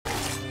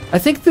I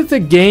think that the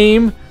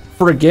game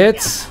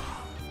forgets.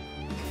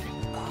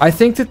 I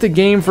think that the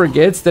game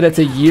forgets that it's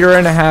a year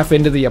and a half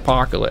into the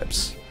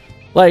apocalypse.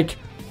 Like,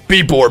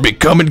 people are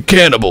becoming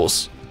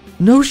cannibals.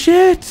 No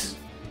shit.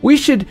 We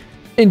should,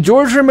 in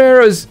George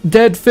Romero's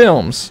Dead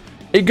films,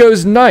 it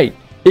goes night,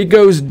 it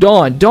goes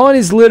dawn. Dawn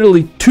is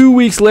literally 2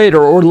 weeks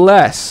later or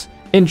less,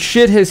 and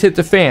shit has hit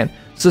the fan.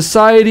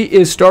 Society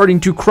is starting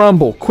to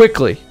crumble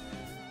quickly.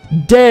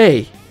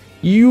 Day,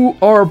 you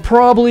are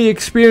probably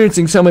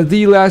experiencing some of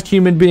the last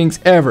human beings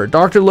ever.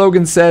 Dr.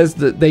 Logan says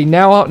that they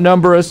now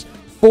outnumber us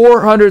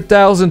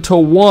 400,000 to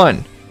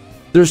 1.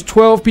 There's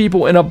 12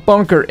 people in a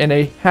bunker in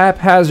a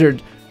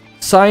haphazard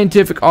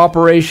scientific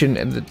operation,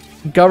 and the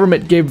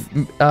government gave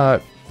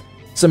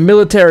some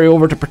military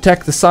over to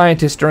protect the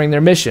scientists during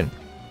their mission.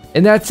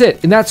 And that's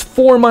it. And that's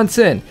 4 months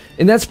in.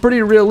 And that's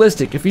pretty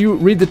realistic. If you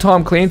read the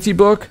Tom Clancy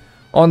book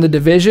on The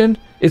Division,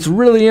 it's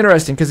really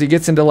interesting because he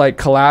gets into like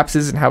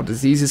collapses and how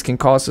diseases can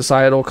cause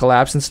societal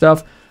collapse and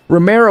stuff.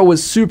 Romero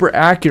was super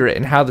accurate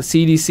in how the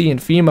CDC and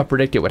FEMA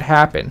predicted would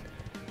happen.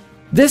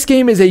 This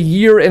game is a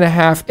year and a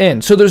half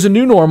in, so there's a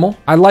new normal.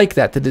 I like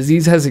that. The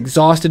disease has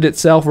exhausted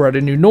itself. We're at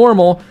a new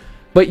normal,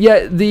 but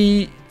yet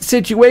the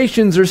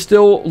situations are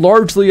still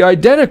largely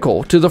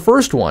identical to the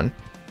first one.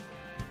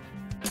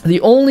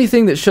 The only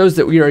thing that shows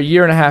that we are a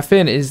year and a half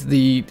in is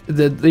the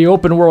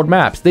open world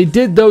maps. They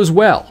did those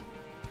well,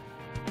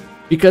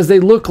 because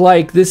they look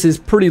like this is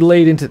pretty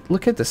late into...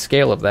 Look at the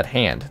scale of that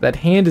hand. That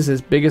hand is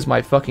as big as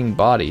my fucking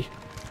body.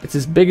 It's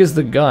as big as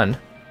the gun.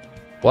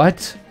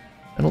 What?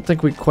 I don't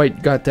think we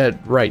quite got that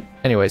right.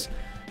 Anyways,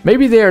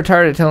 maybe they are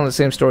tired of telling the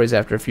same stories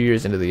after a few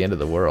years into the end of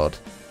the world.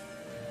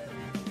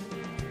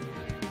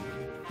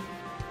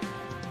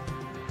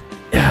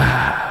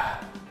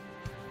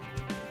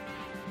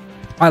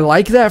 I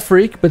like that,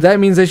 Freak, but that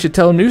means they should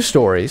tell new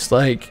stories.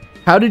 Like,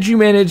 how did you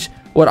manage...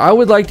 What I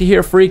would like to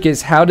hear, Freak,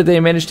 is how did they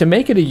manage to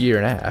make it a year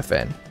and a half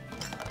in?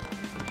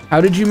 How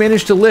did you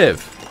manage to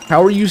live?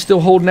 How are you still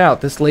holding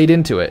out this late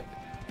into it?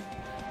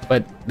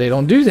 But they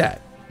don't do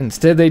that.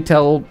 Instead, they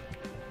tell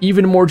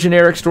even more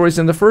generic stories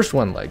than the first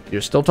one. Like,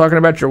 you're still talking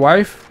about your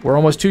wife? We're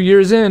almost 2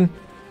 years in.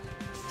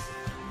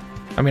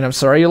 I mean, I'm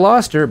sorry you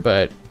lost her,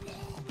 but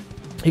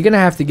you're gonna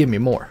have to give me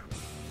more.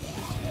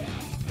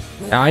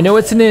 Now, I know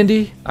it's an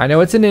indie. I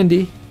know it's an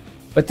indie.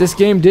 But this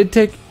game did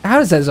take... How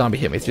does that zombie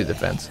hit me through the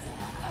fence?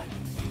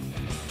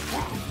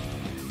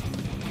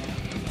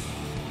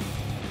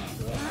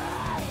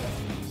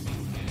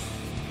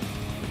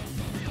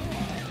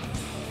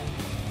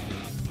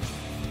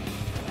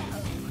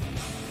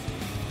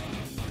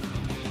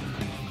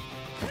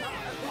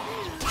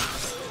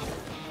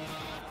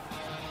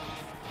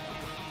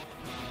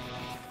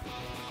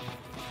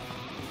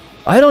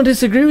 I don't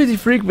disagree with you,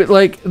 Freak, but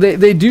like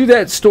they do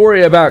that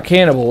story about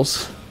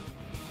cannibals,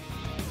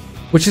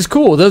 which is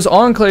cool. Those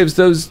enclaves,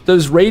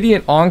 those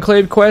Radiant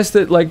Enclave quests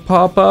that like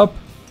pop up,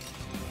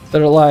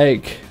 that are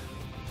like,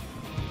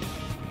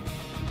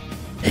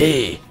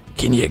 hey,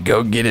 can you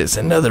go get us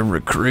another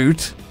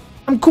recruit?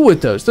 I'm cool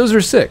with those. Those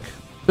are sick.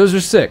 Those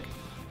are sick.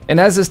 And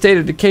as a State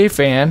of Decay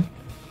fan,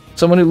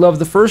 someone who loved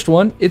the first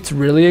one, it's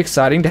really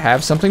exciting to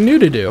have something new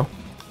to do.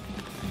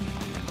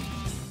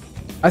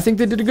 I think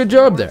they did a good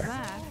job there.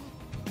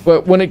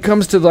 But when it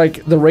comes to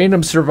like the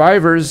random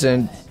survivors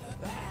and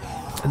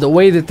the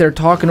way that they're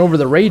talking over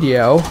the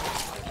radio,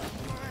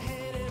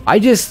 I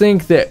just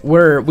think that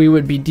we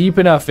would be deep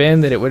enough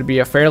in that it would be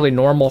a fairly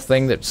normal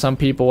thing that some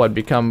people would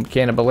become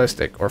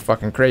cannibalistic or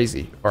fucking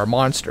crazy or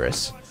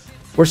monstrous.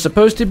 We're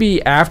supposed to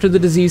be after the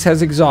disease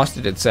has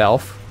exhausted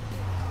itself.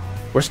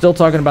 We're still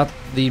talking about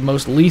the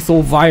most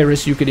lethal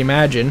virus you could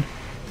imagine.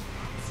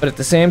 But at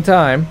the same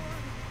time,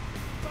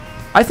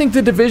 I think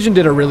The Division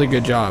did a really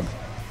good job.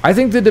 I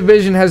think The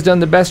Division has done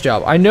the best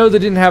job. I know they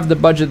didn't have the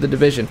budget of The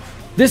Division.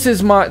 This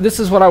is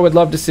what I would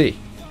love to see.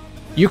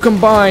 You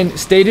combine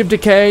State of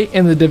Decay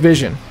and The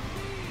Division.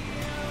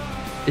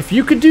 If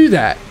you could do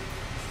that,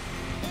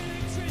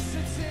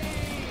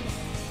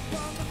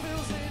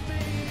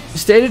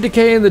 State of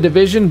Decay and The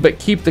Division, but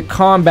keep the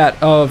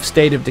combat of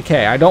State of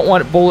Decay. I don't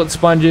want bullet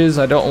sponges.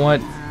 I don't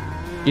want,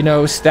 you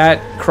know,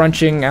 stat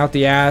crunching out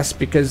the ass,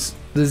 because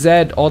the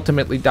Zed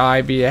ultimately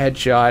die via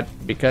headshot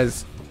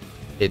because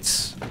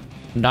it's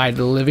Night of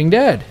the Living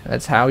Dead.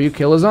 That's how you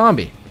kill a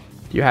zombie.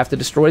 You have to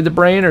destroy the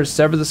brain or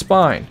sever the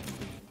spine.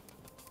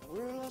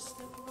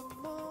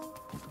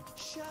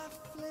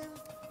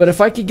 But if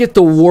I could get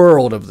the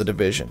world of The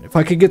Division, if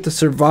I could get the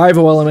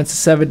survival elements of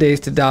 7 Days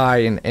to Die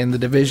and The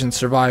Division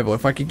survival,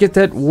 if I could get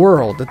that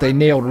world that they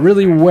nailed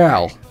really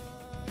well.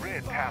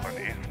 Red Talon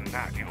is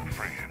not your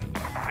friend.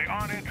 They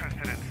aren't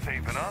interested in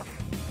saving us.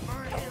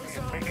 Only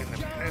in making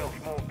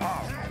themselves more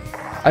powerful.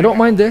 I don't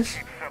mind this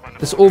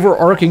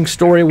overarching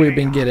story we've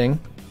been getting.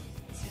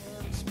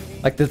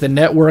 Like that the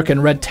network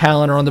and Red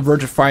Talon are on the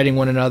verge of fighting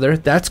one another.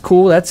 That's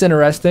cool, that's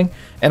interesting.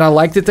 And I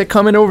like that they're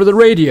coming over the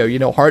radio, you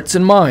know, hearts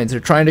and minds.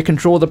 They're trying to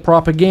control the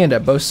propaganda,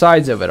 both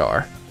sides of it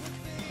are.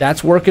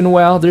 That's working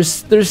well.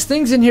 There's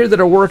things in here that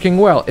are working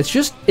well. It's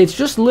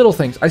just little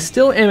things. I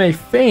still am a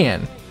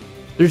fan.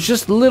 There's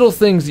just little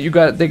things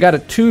that they gotta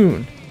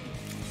tune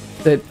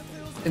that,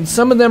 and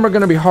some of them are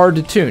going to be hard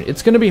to tune.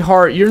 It's going to be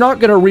hard. You're not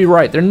going to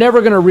rewrite. They're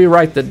never going to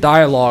rewrite the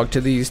dialogue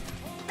to these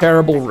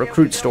terrible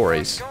recruit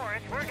stories.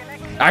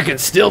 I can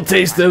still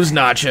taste those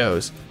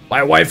nachos.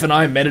 My wife and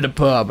I met at a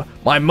pub.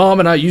 My mom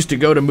and I used to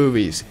go to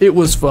movies. It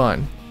was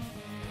fun.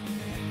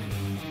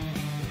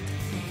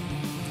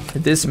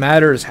 This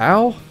matters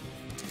how?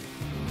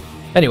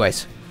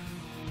 Anyways.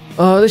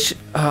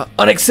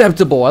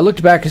 Unacceptable. I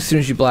looked back as soon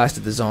as you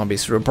blasted the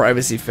zombies through a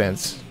privacy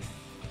fence.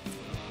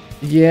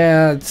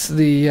 Yeah, it's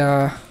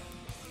the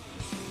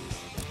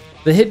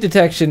hit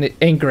detection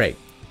ain't great.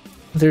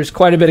 There's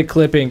quite a bit of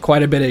clipping,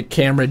 quite a bit of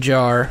camera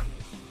jar.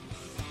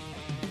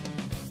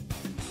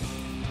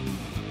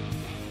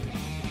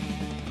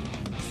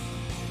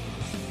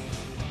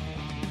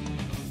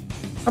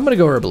 I'm gonna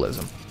go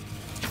herbalism.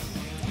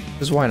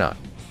 Because why not?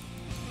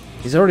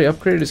 He's already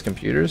upgraded his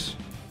computers.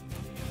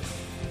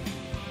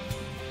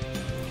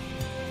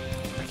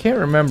 I can't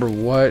remember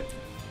what...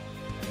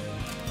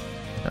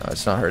 No,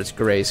 it's not her, it's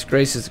Grace.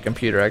 Grace is the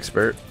computer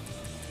expert.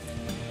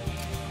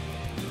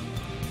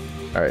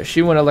 Alright,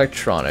 she went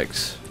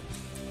electronics.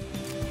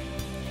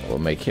 We'll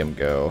make him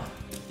go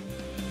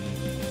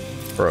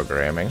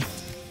programming.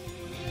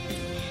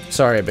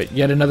 Sorry, but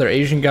yet another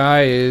Asian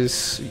guy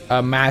is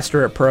a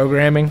master at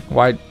programming.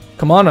 Why?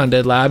 Come on,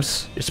 Undead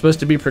Labs. You're supposed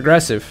to be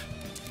progressive.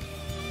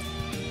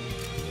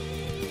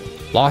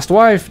 Lost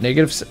wife,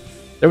 negative.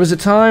 There was a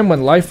time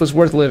when life was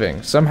worth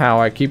living.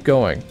 Somehow I keep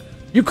going.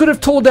 You could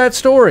have told that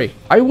story.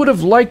 I would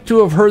have liked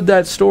to have heard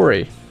that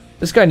story.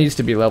 This guy needs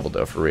to be leveled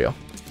though, for real.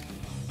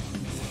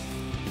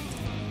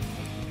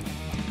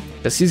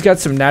 Because he's got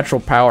some natural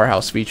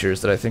powerhouse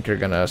features that I think are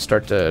going to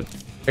start to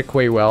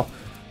equate well.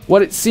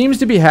 What it seems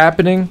to be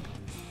happening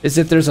is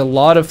that there's a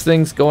lot of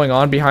things going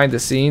on behind the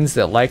scenes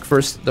that, like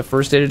the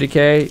first State of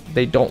Decay,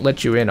 they don't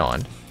let you in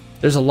on.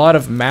 There's a lot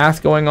of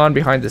math going on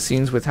behind the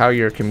scenes with how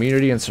your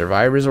community and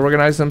survivors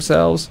organize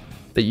themselves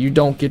that you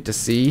don't get to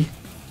see.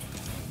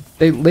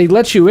 They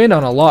let you in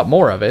on a lot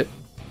more of it.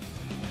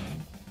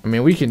 I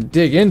mean, we can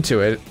dig into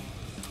it.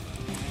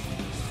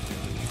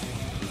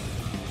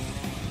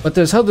 But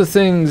there's other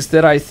things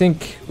that I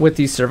think with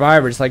these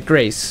survivors, like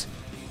Grace.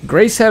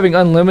 Grace having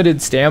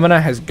unlimited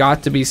stamina has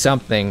got to be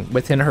something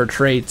within her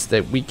traits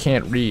that we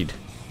can't read.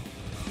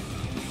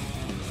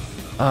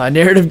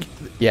 Narrative...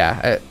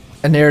 Yeah,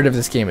 a narrative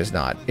this game is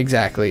not.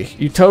 Exactly.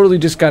 You totally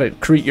just gotta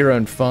create your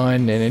own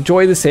fun and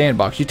enjoy the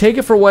sandbox. You take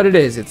it for what it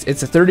is.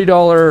 It's a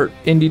 $30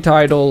 indie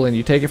title and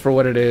you take it for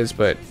what it is,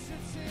 but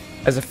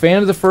as a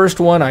fan of the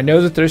first one, I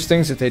know that there's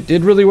things that they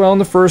did really well in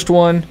the first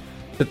one,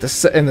 that the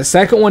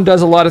second one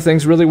does a lot of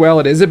things really well.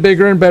 It is a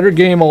bigger and better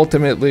game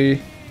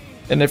ultimately.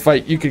 And if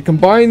you could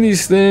combine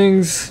these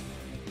things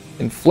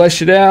and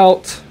flesh it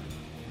out,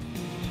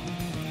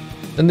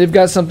 then they've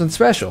got something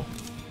special.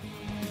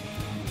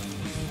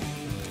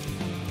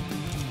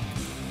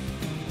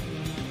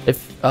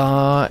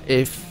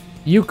 If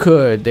you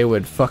could, they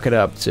would fuck it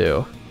up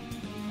too.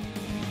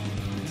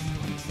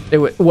 They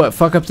would, what,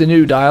 fuck up the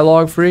new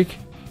dialogue, freak?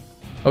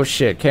 Oh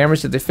shit,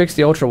 cameras, did they fix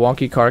the ultra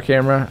wonky car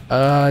camera?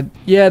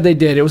 Yeah, they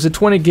did. It was a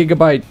 20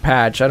 gigabyte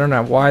patch. I don't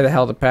know why the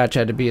hell the patch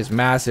had to be as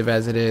massive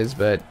as it is,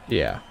 but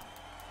yeah.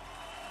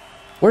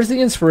 Where's the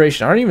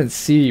inspiration? I don't even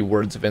see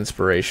words of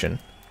inspiration.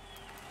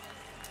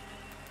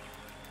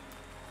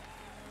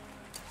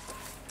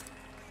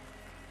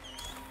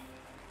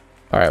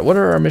 Alright, what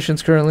are our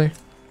missions currently?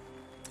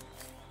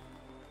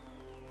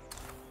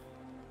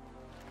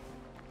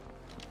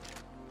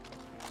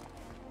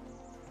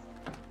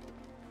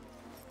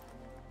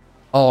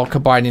 Oh,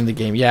 combining the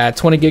game. Yeah,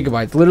 20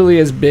 gigabytes. Literally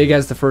as big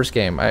as the first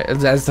game.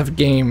 As the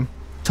game,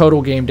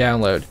 total game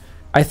download.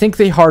 I think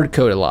they hard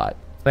code a lot.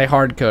 They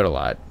hard code a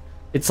lot.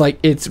 It's like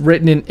it's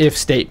written in if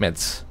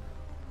statements.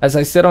 As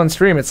I said on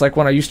stream, it's like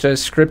when I used to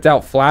script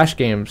out Flash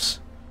games.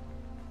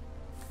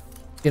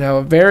 You know,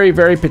 a very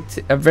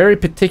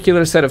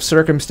particular set of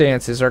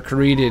circumstances are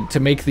created to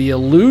make the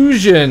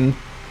illusion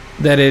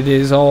that it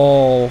is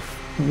all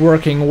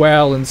working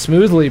well and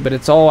smoothly, but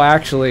it's all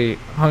actually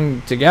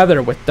hung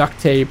together with duct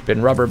tape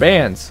and rubber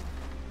bands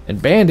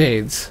and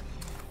band-aids,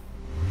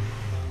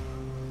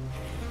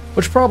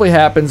 which probably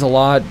happens a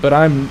lot, but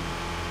I'm,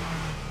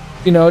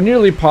 you know,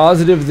 nearly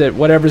positive that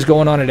whatever's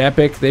going on at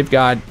Epic, they've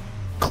got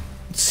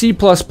C++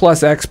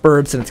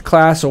 experts and it's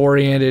class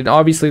oriented.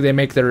 Obviously they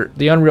make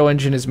the Unreal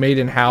Engine is made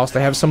in-house.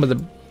 They have some of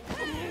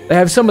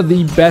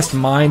the best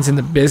minds in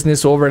the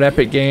business over at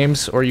Epic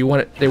Games, or they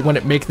want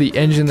to make the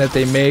engine that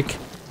they make.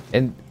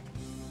 And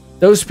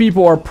those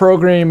people are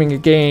programming a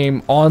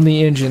game on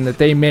the engine that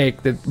they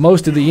make, that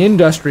most of the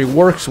industry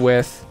works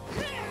with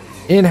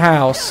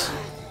in-house.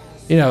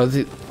 You know,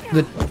 the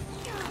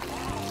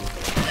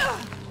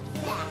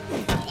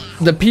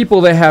people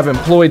they have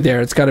employed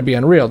there, it's got to be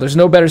unreal. There's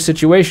no better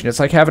situation.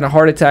 It's like having a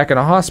heart attack in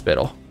a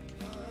hospital.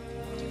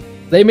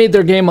 They made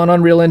their game on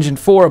Unreal Engine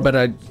 4,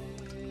 but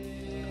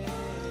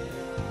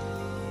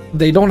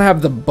they don't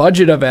have the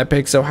budget of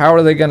Epic, so how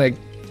are they going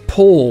to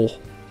pull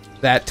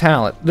that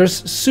talent?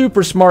 There's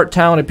super smart,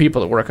 talented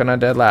people that work on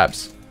Undead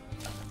Labs.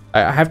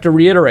 I have to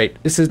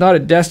reiterate, this is not a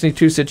Destiny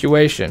 2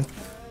 situation.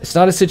 It's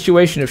not a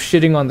situation of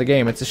shitting on the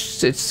game. It's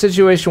a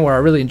situation where I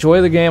really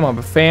enjoy the game. I'm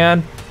a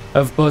fan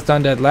of both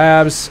Undead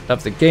Labs,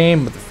 of the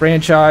game, of the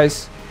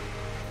franchise.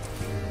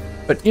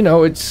 But, you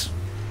know,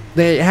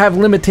 they have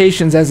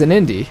limitations as an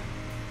indie.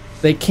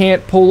 They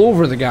can't pull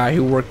over the guy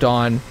who worked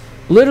on...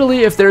 Literally,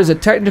 if there's a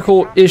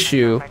technical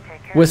issue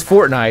with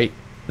Fortnite,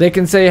 they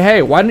can say,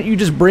 hey, why don't you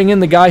just bring in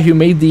the guy who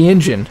made the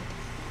engine?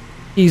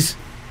 He's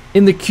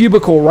in the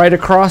cubicle right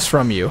across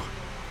from you.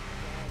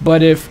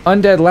 But if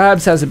Undead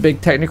Labs has a big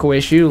technical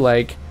issue,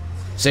 like,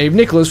 save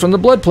Nicholas from the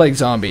Blood Plague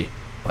zombie,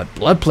 but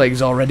Blood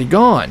Plague's already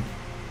gone.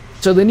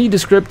 So they need to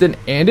script an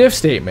and if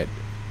statement.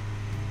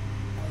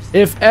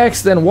 If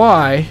X, then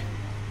Y.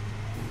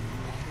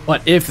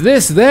 But if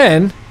this,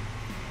 then...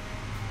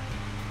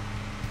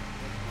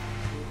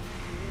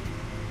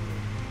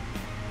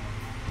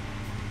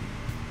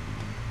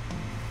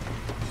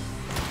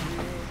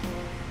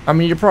 I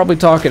mean, you're probably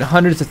talking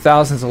hundreds of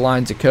thousands of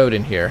lines of code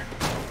in here.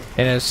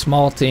 In a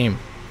small team.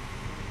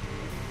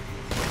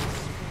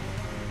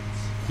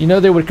 You know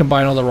they would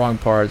combine all the wrong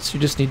parts. You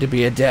just need to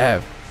be a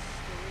dev.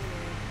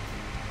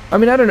 I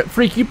mean, I don't know.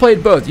 Freak, you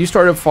played both. You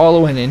started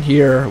following in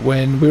here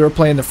when we were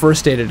playing the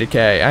first State of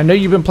Decay. I know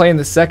you've been playing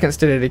the second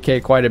State of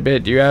Decay quite a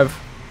bit. Do you have...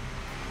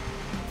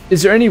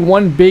 Is there any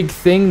one big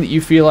thing that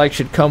you feel like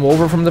should come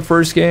over from the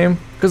first game?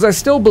 Because I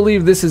still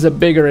believe this is a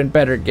bigger and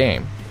better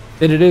game.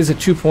 That it is a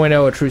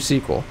 2.0, a true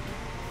sequel.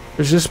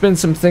 There's just been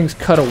some things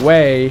cut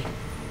away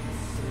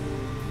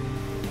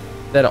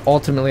that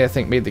ultimately I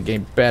think made the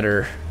game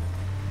better.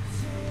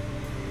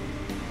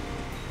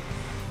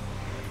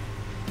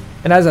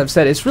 And as I've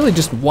said, it's really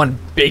just one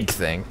big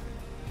thing.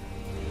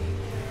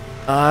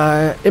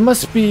 It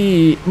must have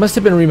been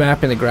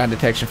remapping the ground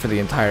detection for the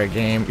entire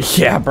game.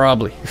 Yeah,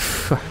 probably.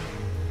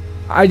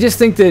 I just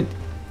think that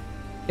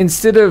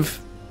instead of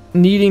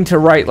needing to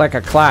write like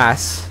a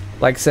class,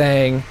 like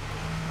saying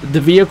the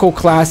vehicle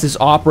classes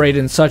operate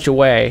in such a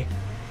way,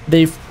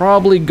 they've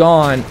probably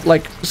gone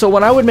like, so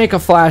when I would make a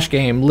Flash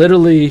game,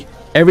 literally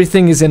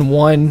everything is in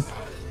one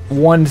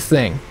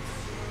thing.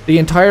 The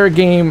entire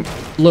game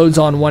loads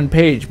on one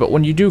page, but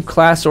when you do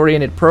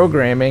class-oriented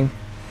programming,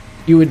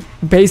 you would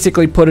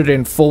basically put it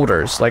in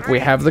folders. Like we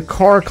have the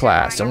car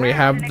class, and we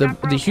have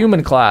the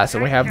human class,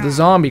 and we have the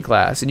zombie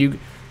class, and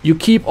you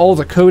keep all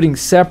the coding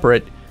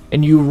separate,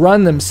 and you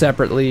run them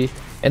separately.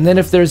 And then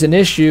if there's an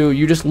issue,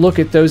 you just look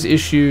at those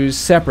issues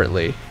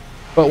separately.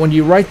 But when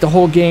you write the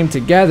whole game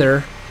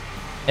together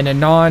in a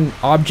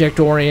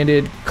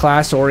non-object-oriented,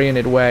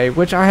 class-oriented way,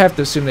 which I have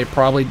to assume they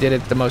probably did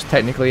it the most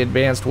technically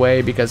advanced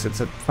way because it's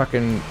a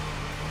fucking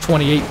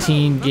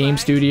 2018 game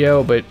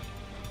studio, but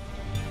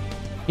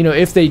you know,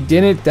 if they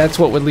didn't, that's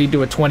what would lead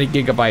to a 20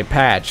 gigabyte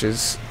patch,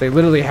 is they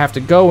literally have to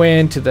go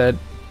into the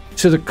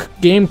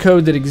game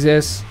code that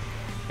exists,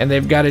 and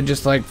they've got to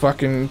just like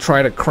fucking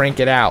try to crank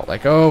it out.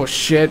 Like, oh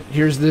shit,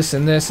 here's this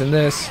and this and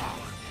this.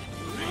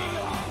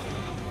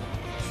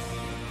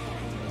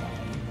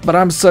 But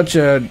I'm such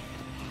a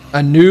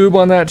noob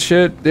on that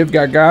shit. They've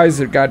got guys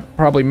that got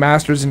probably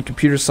masters in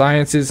computer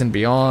sciences and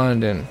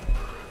beyond, and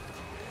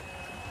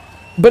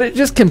but it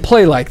just can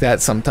play like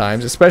that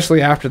sometimes,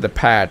 especially after the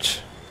patch.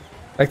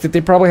 Like that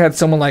they probably had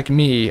someone like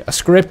me, a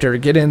scripter,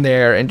 get in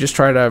there and just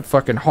try to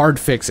fucking hard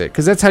fix it,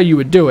 because that's how you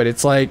would do it.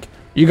 It's like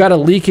you got a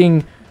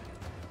leaking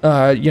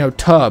you know,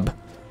 tub.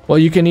 Well,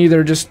 you can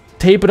either just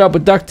tape it up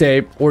with duct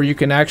tape, or you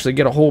can actually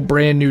get a whole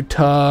brand new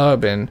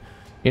tub and,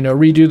 you know,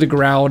 redo the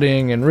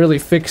grouting and really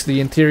fix the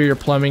interior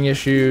plumbing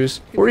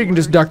issues, or you can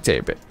just duct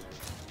tape it.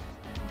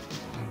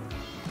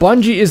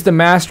 Bungie is the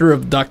master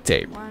of duct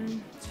tape.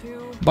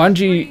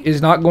 Bungie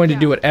is not going to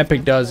do what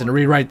Epic does and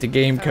rewrite the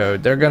game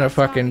code. They're gonna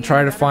fucking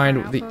try to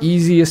find the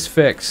easiest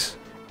fix.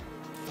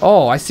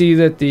 Oh, I see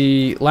that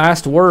the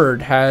last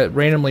word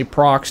randomly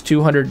procs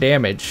 200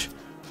 damage.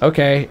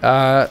 Okay,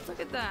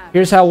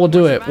 here's how we'll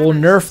do it. We'll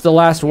nerf the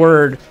last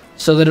word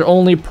so that it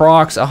only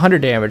procs 100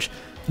 damage.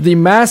 The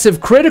massive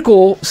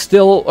critical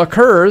still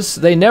occurs.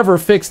 They never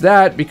fix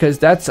that because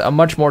that's a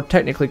much more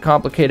technically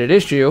complicated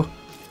issue.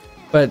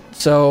 But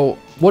so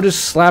we'll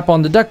just slap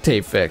on the duct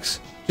tape fix.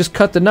 Just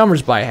cut the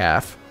numbers by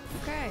half.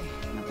 Okay,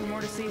 nothing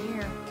more to see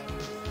here.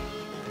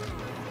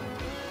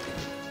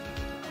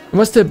 It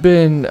must have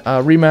been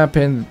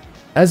remapping.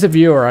 As a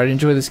viewer, I'd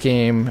enjoy this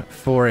game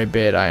for a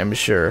bit, I am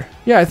sure.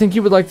 Yeah, I think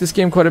you would like this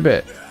game quite a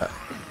bit.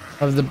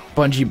 Of the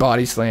Bungie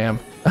body slam.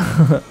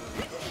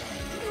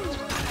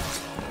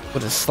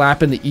 With a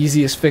slapping the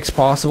easiest fix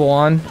possible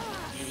on.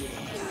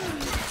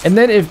 And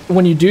then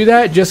when you do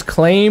that, just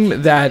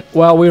claim that,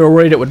 well, we were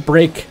worried it would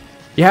break.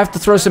 You have to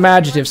throw some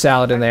adjective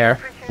salad in there.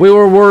 We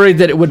were worried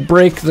that it would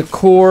break the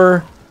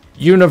core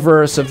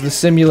universe of the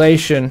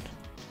simulation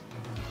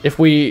if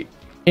we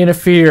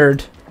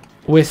interfered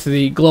with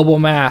the global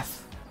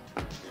math.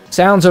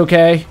 Sounds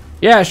okay.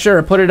 Yeah,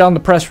 sure, put it on the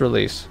press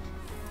release.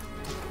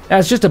 Now,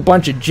 it's just a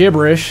bunch of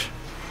gibberish.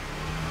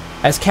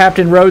 As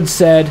Captain Rhodes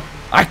said,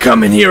 I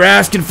come in here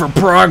asking for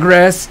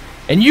progress,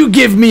 and you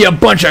give me a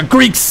bunch of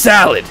Greek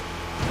salad.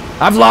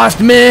 I've lost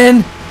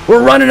men.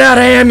 We're running out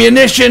of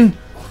ammunition.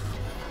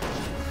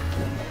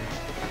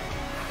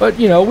 But,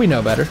 you know, we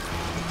know better.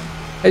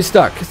 Hey,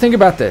 Stuck, think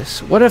about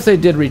this. What if they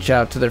did reach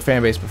out to their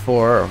fan base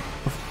before?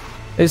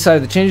 They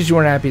decided the changes you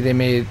weren't happy they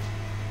made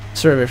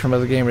survey from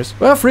other gamers.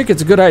 Well, Freak,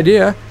 it's a good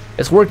idea.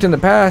 It's worked in the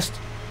past.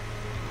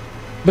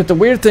 But the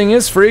weird thing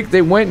is, Freak,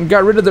 they went and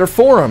got rid of their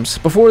forums.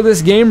 Before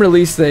this game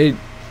release, they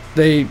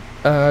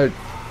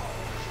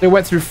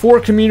went through 4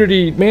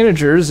 community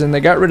managers and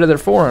they got rid of their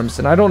forums.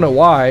 And I don't know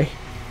why.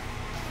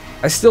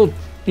 I still,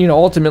 you know,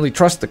 ultimately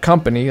trust the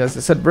company. As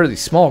I said, really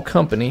small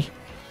company.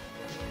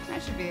 I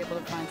should be able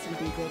to find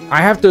something good.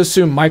 I have to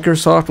assume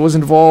Microsoft was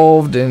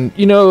involved, and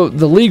you know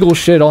the legal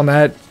shit on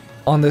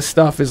this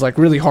stuff is like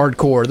really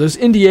hardcore. Those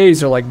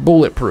NDAs are like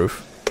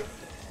bulletproof.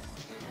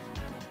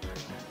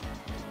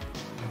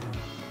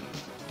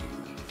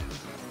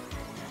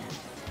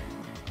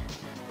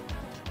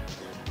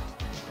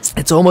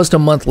 It's almost a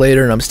month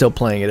later and I'm still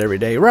playing it every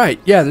day. Right,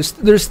 yeah,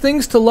 there's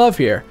things to love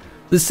here.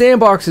 The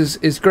sandbox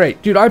is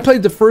great. Dude, I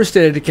played the first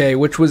State of Decay,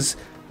 which was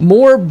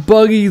more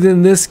buggy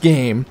than this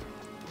game,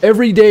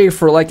 every day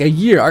for like a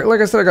year. Like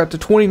I said, I got to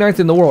 29th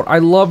in the world. I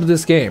loved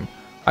this game.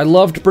 I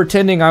loved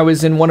pretending I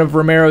was in one of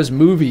Romero's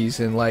movies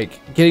and like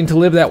getting to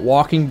live that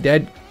Walking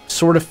Dead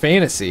sort of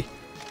fantasy.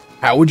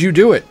 How would you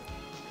do it?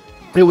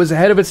 It was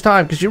ahead of its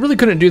time because you really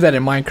couldn't do that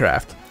in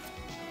Minecraft.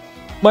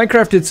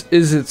 Minecraft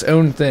is its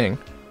own thing.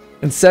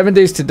 And 7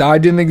 Days to Die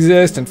didn't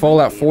exist, and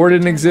Fallout 4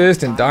 didn't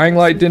exist, and Dying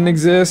Light didn't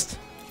exist.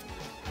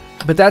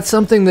 But that's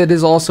something that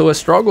is also a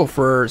struggle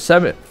for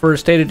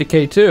State of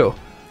Decay 2.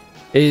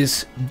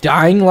 Is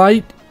Dying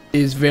Light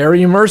is very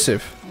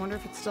immersive. I wonder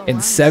if it's still And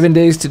runs. 7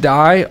 Days to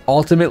Die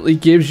ultimately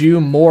gives you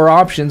more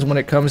options when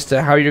it comes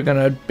to how you're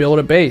going to build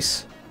a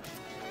base.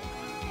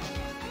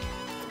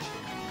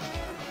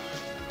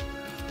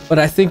 But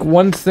I think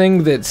one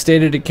thing that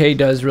State of Decay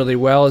does really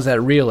well is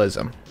that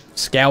realism.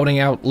 Scouting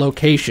out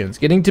locations,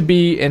 getting to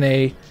be in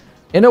a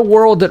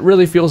world that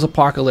really feels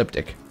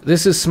apocalyptic.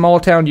 This is small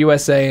town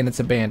USA and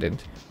it's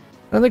abandoned.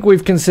 I think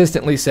we've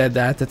consistently said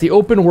that the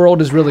open world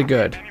is really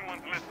good.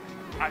 Anyone's listening,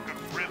 I could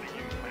really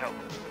use help.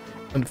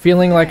 And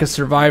feeling like a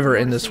survivor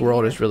in this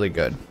world is really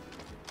good.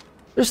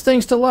 There's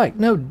things to like,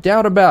 no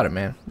doubt about it,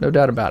 man. No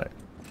doubt about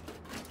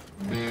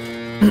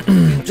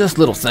it. Just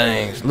little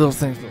things, little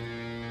things.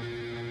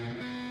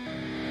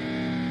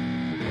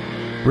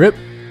 Rip.